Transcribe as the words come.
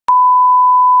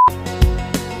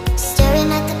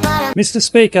Mr.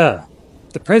 Speaker,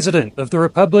 the President of the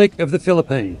Republic of the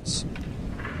Philippines.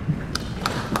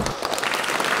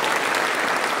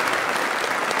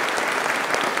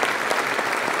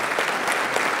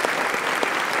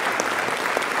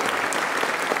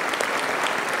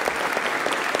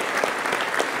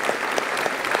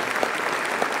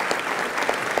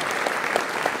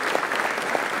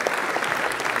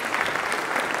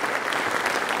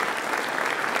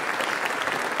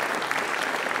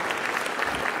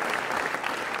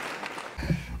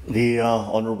 The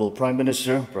Honorable Prime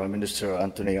Minister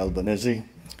Anthony Albanese,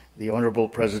 the Honorable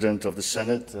President of the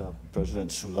Senate,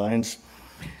 President Sue Lines,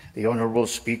 the Honorable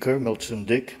Speaker Milton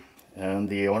Dick, and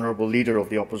the Honorable Leader of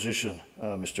the Opposition,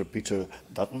 Mr. Peter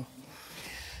Dutton.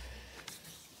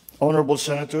 Honorable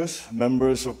Senators,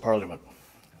 Members of Parliament,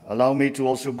 allow me to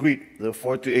also greet the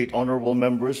 48 Honorable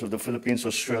Members of the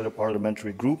Philippines-Australia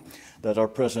Parliamentary Group that are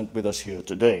present with us here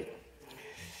today.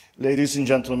 Ladies and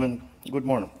gentlemen, good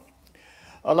morning.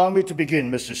 Allow me to begin,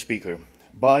 Mr. Speaker,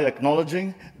 by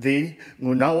acknowledging the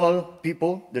Ngunawal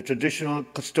people, the traditional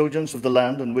custodians of the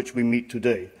land on which we meet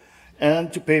today,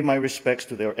 and to pay my respects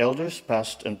to their elders,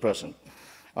 past and present.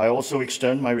 I also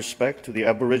extend my respect to the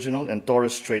Aboriginal and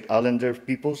Torres Strait Islander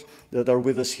peoples that are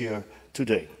with us here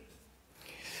today.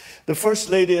 The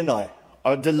First Lady and I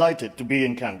are delighted to be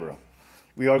in Canberra.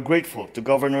 We are grateful to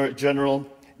Governor General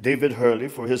David Hurley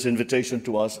for his invitation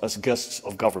to us as guests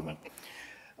of government.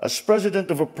 As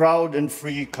President of a proud and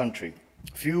free country,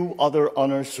 few other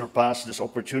honors surpass this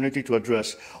opportunity to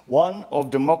address one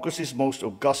of democracy's most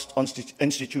august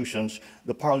institutions,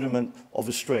 the Parliament of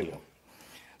Australia.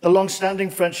 The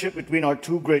long-standing friendship between our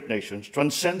two great nations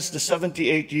transcends the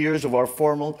 78 years of our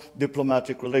formal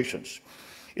diplomatic relations.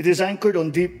 It is anchored on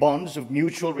deep bonds of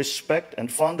mutual respect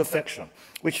and fond affection,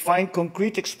 which find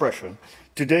concrete expression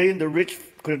today in the rich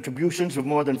contributions of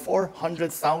more than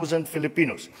 400,000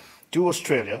 Filipinos to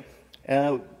Australia,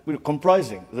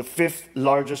 comprising the fifth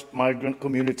largest migrant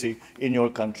community in your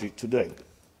country today.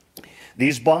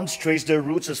 These bonds trace their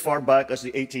roots as far back as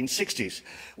the 1860s,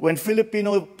 when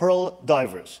Filipino pearl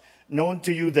divers, known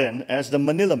to you then as the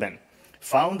Manila Men,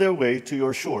 found their way to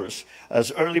your shores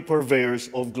as early purveyors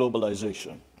of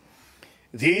globalization.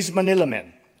 These Manila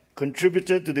Men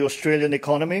contributed to the Australian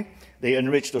economy, they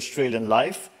enriched Australian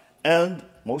life, and,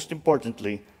 most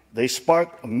importantly, they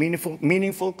sparked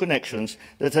meaningful connections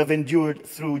that have endured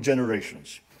through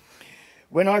generations.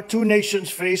 When our two nations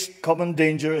faced common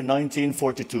danger in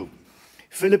 1942,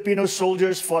 Filipino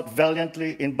soldiers fought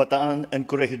valiantly in Bataan and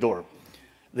Corregidor.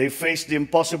 They faced the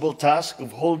impossible task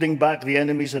of holding back the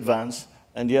enemy's advance,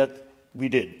 and yet we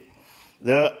did.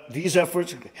 These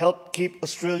efforts helped keep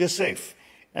Australia safe,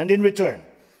 and in return,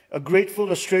 a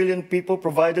grateful Australian people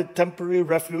provided temporary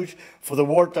refuge for the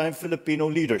wartime Filipino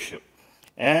leadership.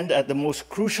 And at the most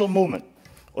crucial moment,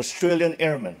 Australian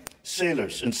airmen,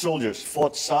 sailors, and soldiers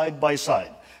fought side by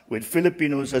side with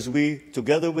Filipinos as we,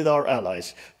 together with our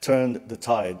allies, turned the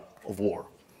tide of war.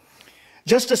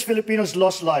 Just as Filipinos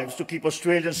lost lives to keep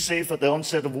Australians safe at the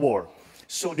onset of war,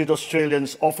 so did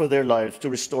Australians offer their lives to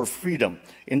restore freedom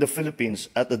in the Philippines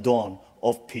at the dawn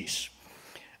of peace.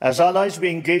 As allies, we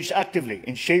engaged actively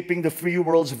in shaping the free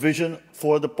world's vision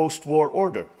for the post-war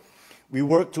order. We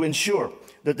worked to ensure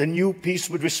that the new peace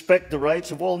would respect the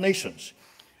rights of all nations.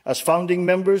 As founding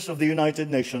members of the United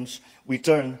Nations, we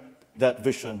turned that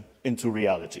vision into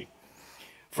reality.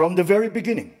 From the very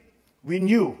beginning, we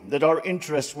knew that our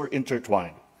interests were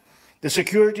intertwined. The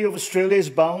security of Australia is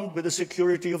bound with the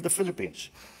security of the Philippines.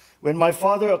 When my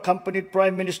father accompanied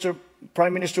Prime Minister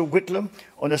Whitlam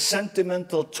on a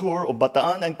sentimental tour of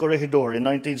Bataan and Corregidor in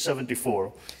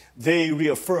 1974, they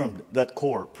reaffirmed that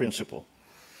core principle.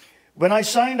 When I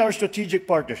signed our strategic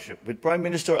partnership with Prime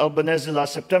Minister Albanese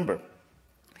last September,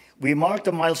 we marked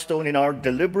a milestone in our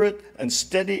deliberate and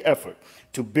steady effort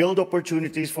to build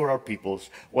opportunities for our peoples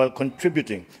while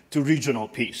contributing to regional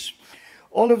peace.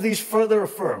 All of these further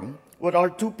affirm what our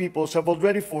two peoples have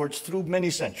already forged through many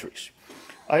centuries.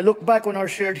 I look back on our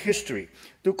shared history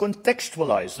to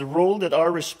contextualize the role that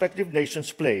our respective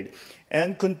nations played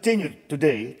and continue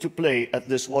today to play at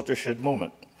this watershed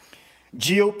moment.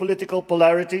 Geopolitical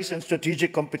polarities and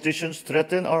strategic competitions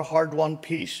threaten our hard-won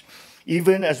peace,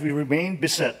 even as we remain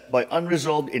beset by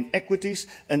unresolved inequities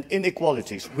and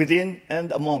inequalities within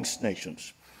and amongst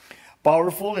nations.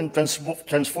 Powerful and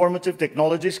transformative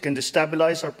technologies can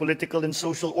destabilize our political and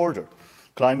social order.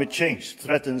 Climate change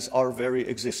threatens our very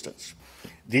existence.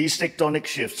 These tectonic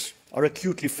shifts are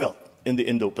acutely felt in the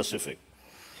Indo-Pacific.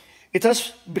 It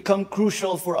has become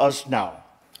crucial for us now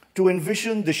to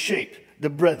envision the shape, the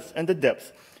breadth, and the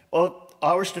depth of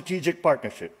our strategic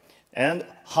partnership and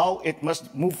how it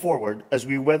must move forward as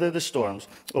we weather the storms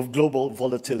of global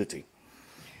volatility.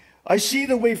 I see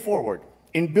the way forward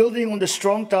in building on the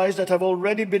strong ties that have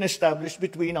already been established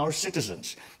between our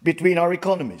citizens, between our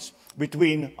economies,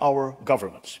 between our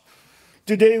governments.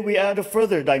 Today, we add a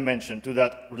further dimension to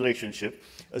that relationship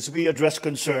as we address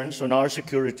concerns on our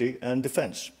security and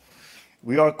defense.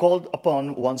 We are called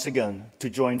upon once again to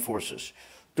join forces,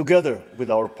 together with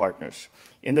our partners,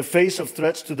 in the face of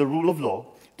threats to the rule of law,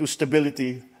 to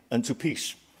stability, and to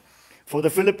peace. For the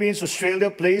Philippines, Australia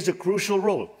plays a crucial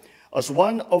role as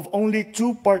one of only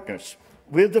two partners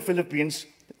with the Philippines,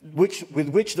 with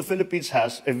which the Philippines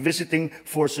has a visiting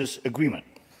forces agreement.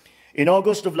 In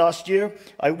August of last year,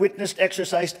 I witnessed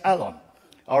Exercise Alon,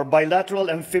 our bilateral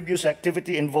amphibious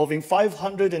activity involving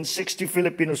 560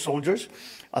 Filipino soldiers,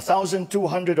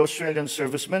 1,200 Australian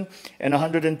servicemen, and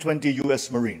 120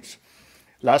 US Marines.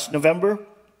 Last November,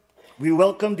 we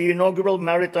welcomed the inaugural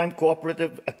maritime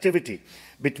cooperative activity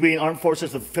between Armed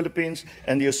Forces of the Philippines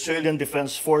and the Australian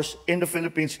Defence Force in the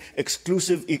Philippines'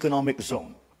 exclusive economic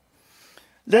zone.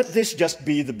 Let this just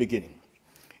be the beginning.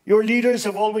 Your leaders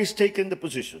have always taken the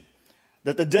position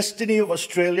that the destiny of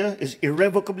Australia is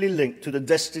irrevocably linked to the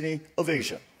destiny of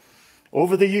Asia.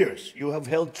 Over the years, you have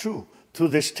held true to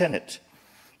this tenet.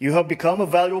 You have become a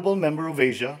valuable member of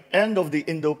Asia and of the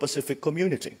Indo-Pacific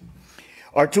community.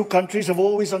 Our two countries have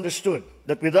always understood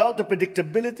that without the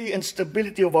predictability and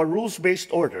stability of our rules-based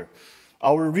order,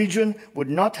 our region would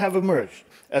not have emerged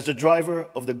as the driver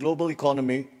of the global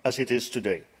economy as it is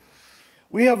today.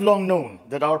 We have long known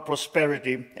that our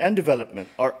prosperity and development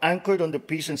are anchored on the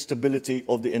peace and stability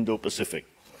of the Indo-Pacific.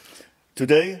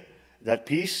 Today, that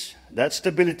peace, that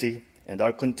stability, and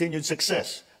our continued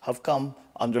success have come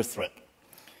under threat.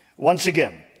 Once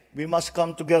again, we must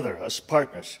come together as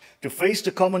partners to face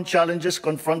the common challenges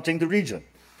confronting the region.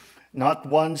 Not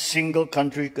one single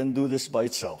country can do this by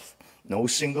itself. No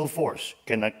single force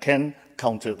can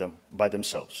counter them by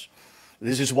themselves.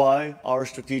 This is why our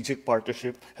strategic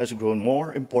partnership has grown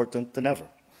more important than ever.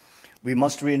 We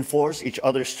must reinforce each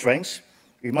other's strengths.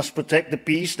 We must protect the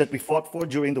peace that we fought for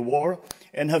during the war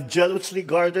and have jealously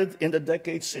guarded in the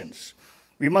decades since.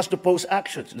 We must oppose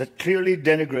actions that clearly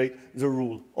denigrate the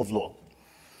rule of law.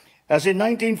 As in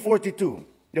 1942,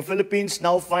 the Philippines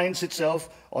now finds itself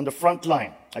on the front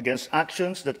line against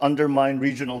actions that undermine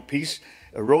regional peace,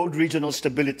 erode regional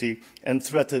stability, and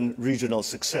threaten regional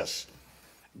success.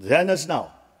 Then as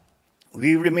now,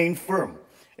 we remain firm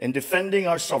in defending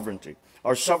our sovereignty,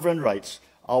 our sovereign rights,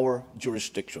 our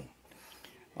jurisdiction.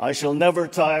 I shall never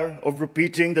tire of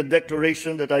repeating the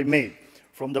declaration that I made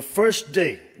from the first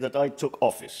day that I took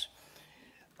office.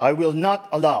 I will not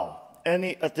allow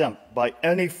any attempt by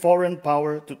any foreign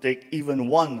power to take even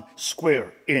 1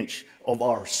 square inch of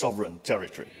our sovereign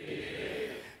territory.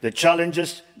 The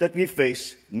challenges that we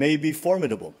face may be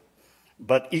formidable,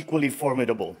 but equally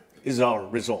formidable is our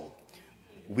resolve.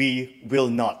 We will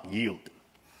not yield.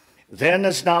 Then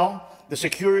as now, the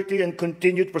security and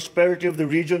continued prosperity of the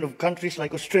region of countries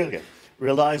like Australia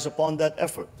relies upon that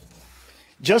effort.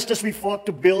 Just as we fought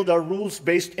to build our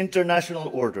rules-based international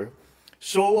order,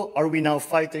 so are we now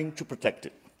fighting to protect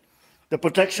it. The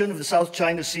protection of the South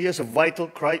China Sea as a vital,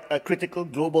 critical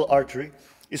global artery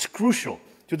is crucial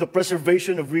to the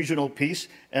preservation of regional peace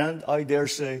and, I dare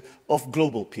say, of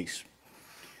global peace.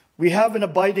 We have an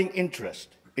abiding interest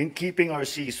in keeping our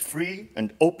seas free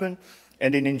and open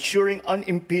and in ensuring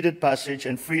unimpeded passage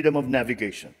and freedom of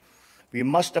navigation. We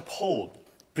must uphold,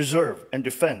 preserve, and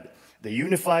defend the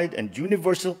unified and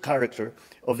universal character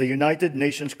of the United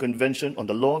Nations Convention on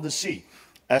the Law of the Sea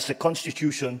as the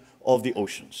constitution of the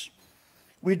oceans.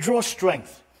 We draw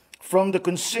strength from the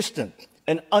consistent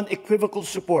and unequivocal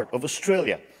support of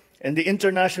Australia and the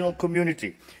international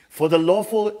community for the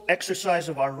lawful exercise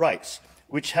of our rights,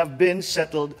 which have been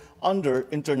settled under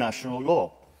international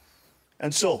law.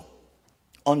 And so,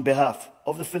 on behalf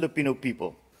of the Filipino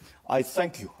people, I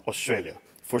thank you, Australia,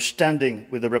 for standing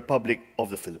with the Republic of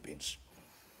the Philippines.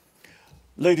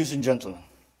 Ladies and gentlemen,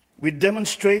 we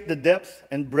demonstrate the depth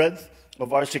and breadth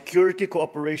of our security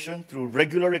cooperation through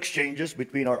regular exchanges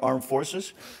between our armed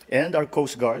forces and our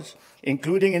coast guards,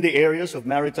 including in the areas of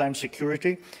maritime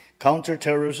security,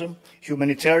 counterterrorism,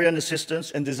 humanitarian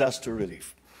assistance, and disaster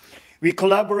relief. We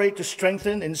collaborate to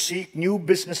strengthen and seek new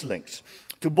business links,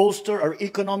 to bolster our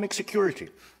economic security,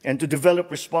 and to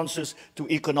develop responses to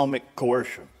economic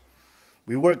coercion.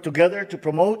 We work together to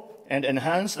promote and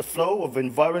enhance the flow of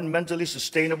environmentally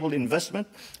sustainable investment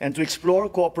and to explore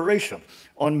cooperation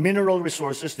on mineral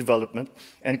resources development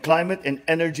and climate and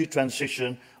energy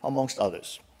transition, amongst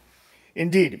others.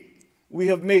 Indeed, we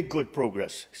have made good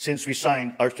progress since we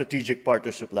signed our strategic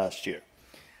partnership last year.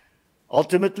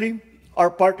 Ultimately, our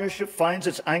partnership finds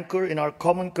its anchor in our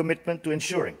common commitment to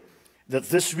ensuring that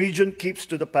this region keeps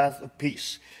to the path of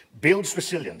peace, builds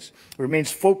resilience,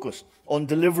 remains focused on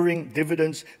delivering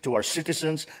dividends to our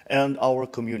citizens and our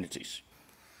communities.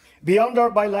 Beyond our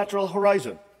bilateral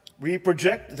horizon, we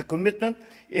project the commitment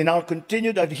in our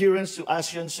continued adherence to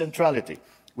ASEAN centrality,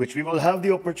 which we will have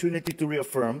the opportunity to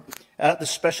reaffirm at the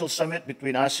special summit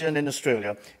between ASEAN and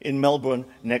Australia in Melbourne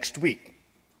next week.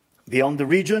 Beyond the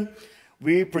region,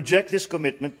 we project this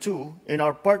commitment too in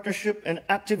our partnership and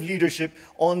active leadership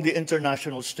on the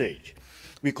international stage.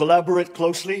 We collaborate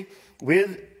closely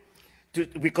with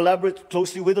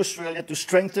Australia to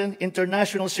strengthen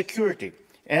international security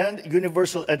and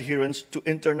universal adherence to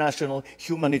international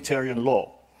humanitarian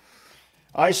law.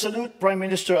 I salute Prime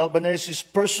Minister Albanese's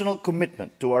personal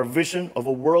commitment to our vision of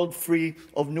a world free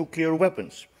of nuclear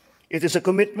weapons. It is a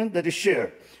commitment that is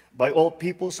shared by all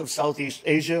peoples of Southeast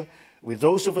Asia, with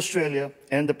those of Australia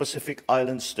and the Pacific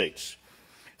Island states.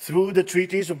 Through the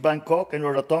treaties of Bangkok and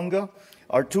Rarotonga,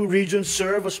 our two regions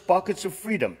serve as pockets of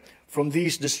freedom from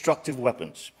these destructive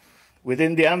weapons.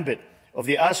 Within the ambit of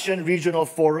the ASEAN Regional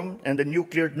Forum and the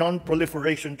Nuclear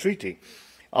Non-Proliferation Treaty,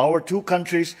 our two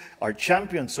countries are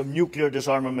champions of nuclear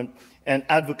disarmament and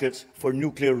advocates for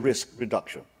nuclear risk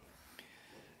reduction.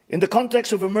 In the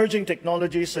context of emerging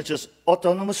technologies such as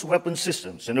autonomous weapon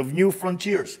systems and of new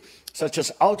frontiers such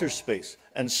as outer space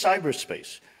and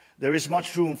cyberspace, there is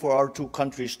much room for our two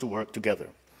countries to work together.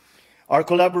 Our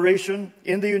collaboration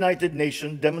in the United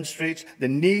Nations demonstrates the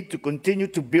need to continue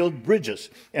to build bridges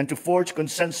and to forge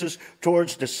consensus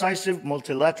towards decisive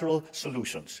multilateral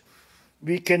solutions.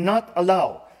 We cannot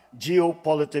allow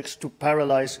geopolitics to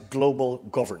paralyze global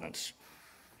governance.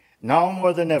 Now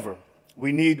more than ever,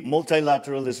 we need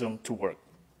multilateralism to work.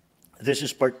 This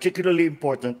is particularly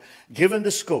important given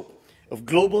the scope of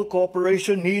global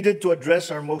cooperation needed to address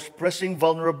our most pressing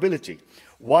vulnerability,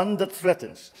 one that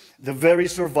threatens the very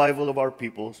survival of our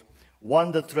peoples,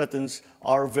 one that threatens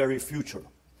our very future.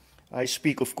 I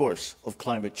speak, of course, of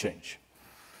climate change.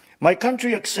 My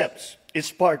country accepts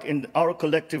its part in our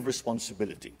collective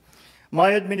responsibility.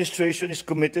 My administration is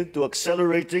committed to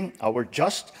accelerating our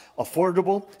just,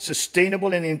 affordable,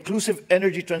 sustainable, and inclusive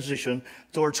energy transition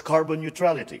towards carbon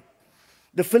neutrality.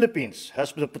 The Philippines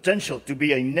has the potential to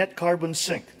be a net carbon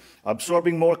sink,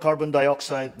 absorbing more carbon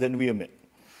dioxide than we emit.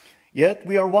 Yet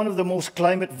we are one of the most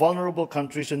climate vulnerable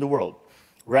countries in the world,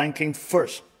 ranking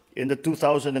first in the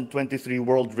 2023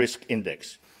 World Risk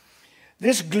Index.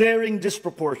 This glaring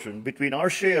disproportion between our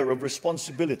share of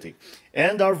responsibility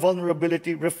and our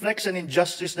vulnerability reflects an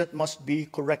injustice that must be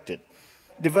corrected.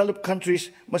 Developed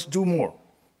countries must do more,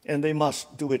 and they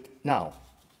must do it now.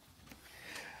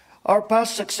 Our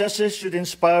past successes should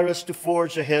inspire us to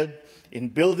forge ahead in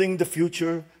building the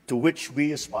future to which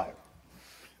we aspire.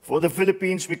 For the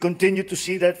Philippines, we continue to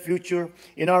see that future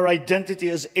in our identity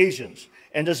as Asians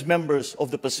and as members of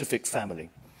the Pacific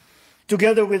family.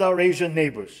 Together with our Asian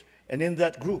neighbors, and in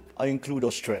that group I include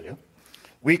Australia,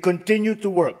 we continue to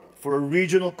work for a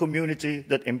regional community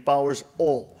that empowers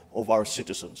all of our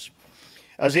citizens.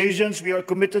 As Asians, we are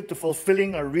committed to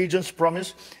fulfilling our region's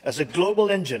promise as a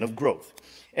global engine of growth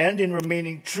and in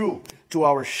remaining true to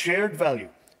our shared value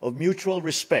of mutual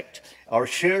respect, our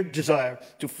shared desire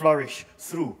to flourish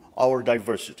through our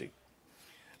diversity.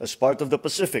 As part of the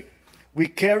Pacific, we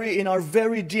carry in our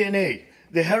very DNA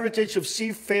the heritage of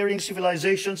seafaring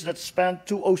civilizations that span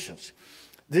two oceans.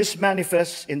 This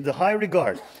manifests in the high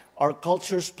regard our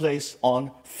cultures place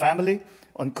on family,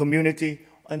 on community,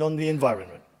 and on the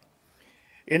environment.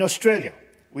 In Australia,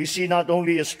 we see not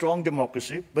only a strong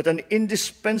democracy, but an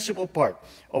indispensable part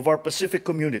of our Pacific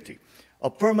community, a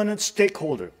permanent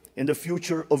stakeholder in the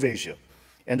future of Asia,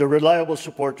 and a reliable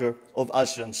supporter of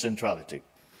ASEAN centrality.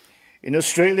 In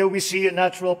Australia, we see a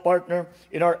natural partner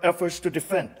in our efforts to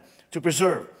defend, to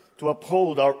preserve, to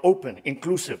uphold our open,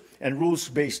 inclusive, and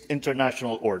rules-based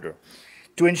international order,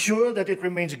 to ensure that it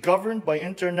remains governed by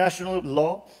international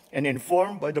law and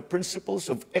informed by the principles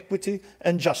of equity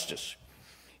and justice.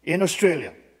 In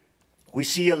Australia, we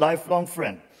see a lifelong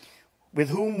friend with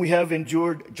whom we have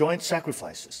endured joint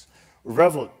sacrifices,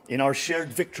 reveled in our shared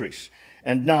victories,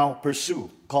 and now pursue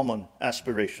common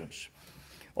aspirations.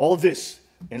 All this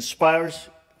inspires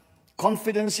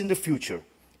confidence in the future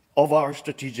of our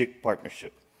strategic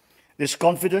partnership. This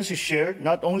confidence is shared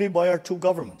not only by our two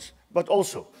governments, but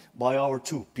also by our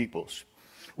two peoples.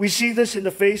 We see this in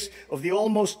the face of the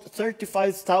almost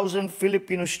 35,000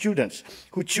 Filipino students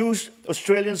who choose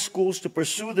Australian schools to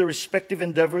pursue their respective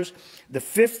endeavors, the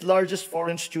fifth largest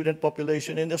foreign student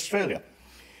population in Australia.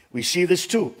 We see this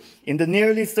too in the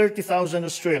nearly 30,000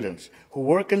 Australians who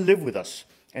work and live with us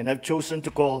and have chosen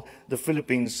to call the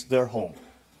Philippines their home.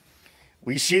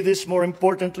 We see this more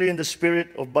importantly in the spirit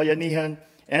of bayanihan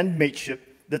and mateship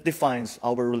that defines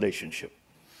our relationship.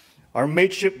 Our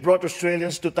mateship brought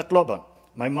Australians to Tacloban,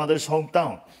 my mother's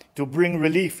hometown, to bring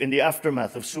relief in the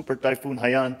aftermath of Super Typhoon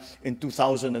Haiyan in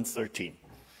 2013.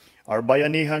 Our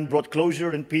bayanihan brought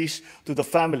closure and peace to the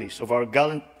families of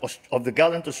the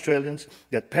gallant Australians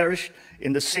that perished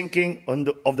in the sinking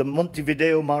of the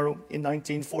Montevideo Maru in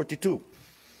 1942.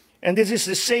 And this is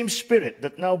the same spirit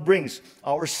that now brings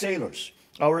our sailors,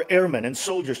 our airmen and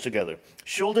soldiers together,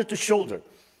 shoulder to shoulder,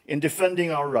 in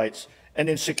defending our rights and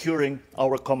in securing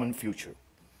our common future.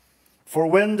 For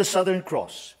when the Southern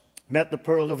Cross met the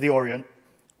Pearl of the Orient,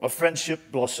 a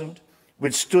friendship blossomed,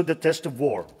 withstood the test of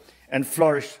war, and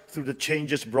flourished through the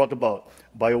changes brought about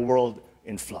by a world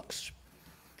in flux.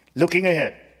 Looking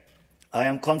ahead, I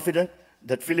am confident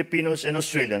that Filipinos and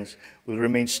Australians will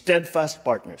remain steadfast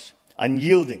partners,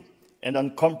 unyielding and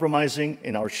uncompromising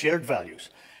in our shared values,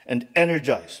 and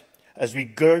energized as we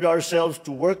gird ourselves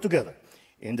to work together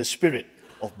in the spirit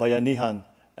of bayanihan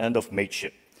and of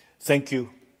mateship. Thank you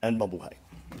and mabuhay.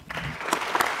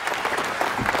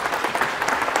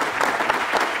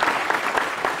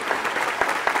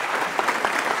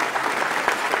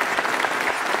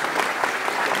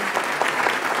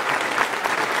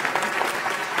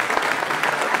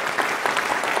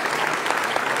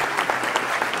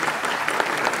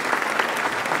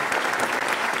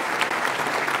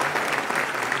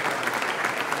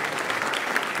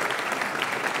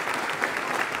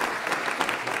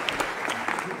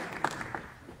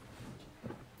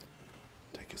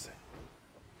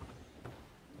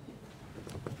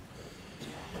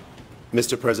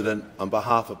 Mr. President, on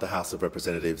behalf of the House of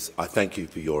Representatives, I thank you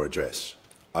for your address.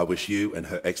 I wish you and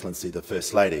Her Excellency the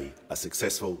First Lady a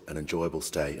successful and enjoyable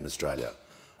stay in Australia.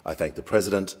 I thank the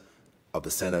President of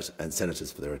the Senate and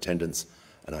Senators for their attendance,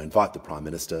 and I invite the Prime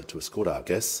Minister to escort our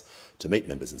guests to meet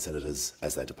members and senators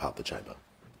as they depart the chamber.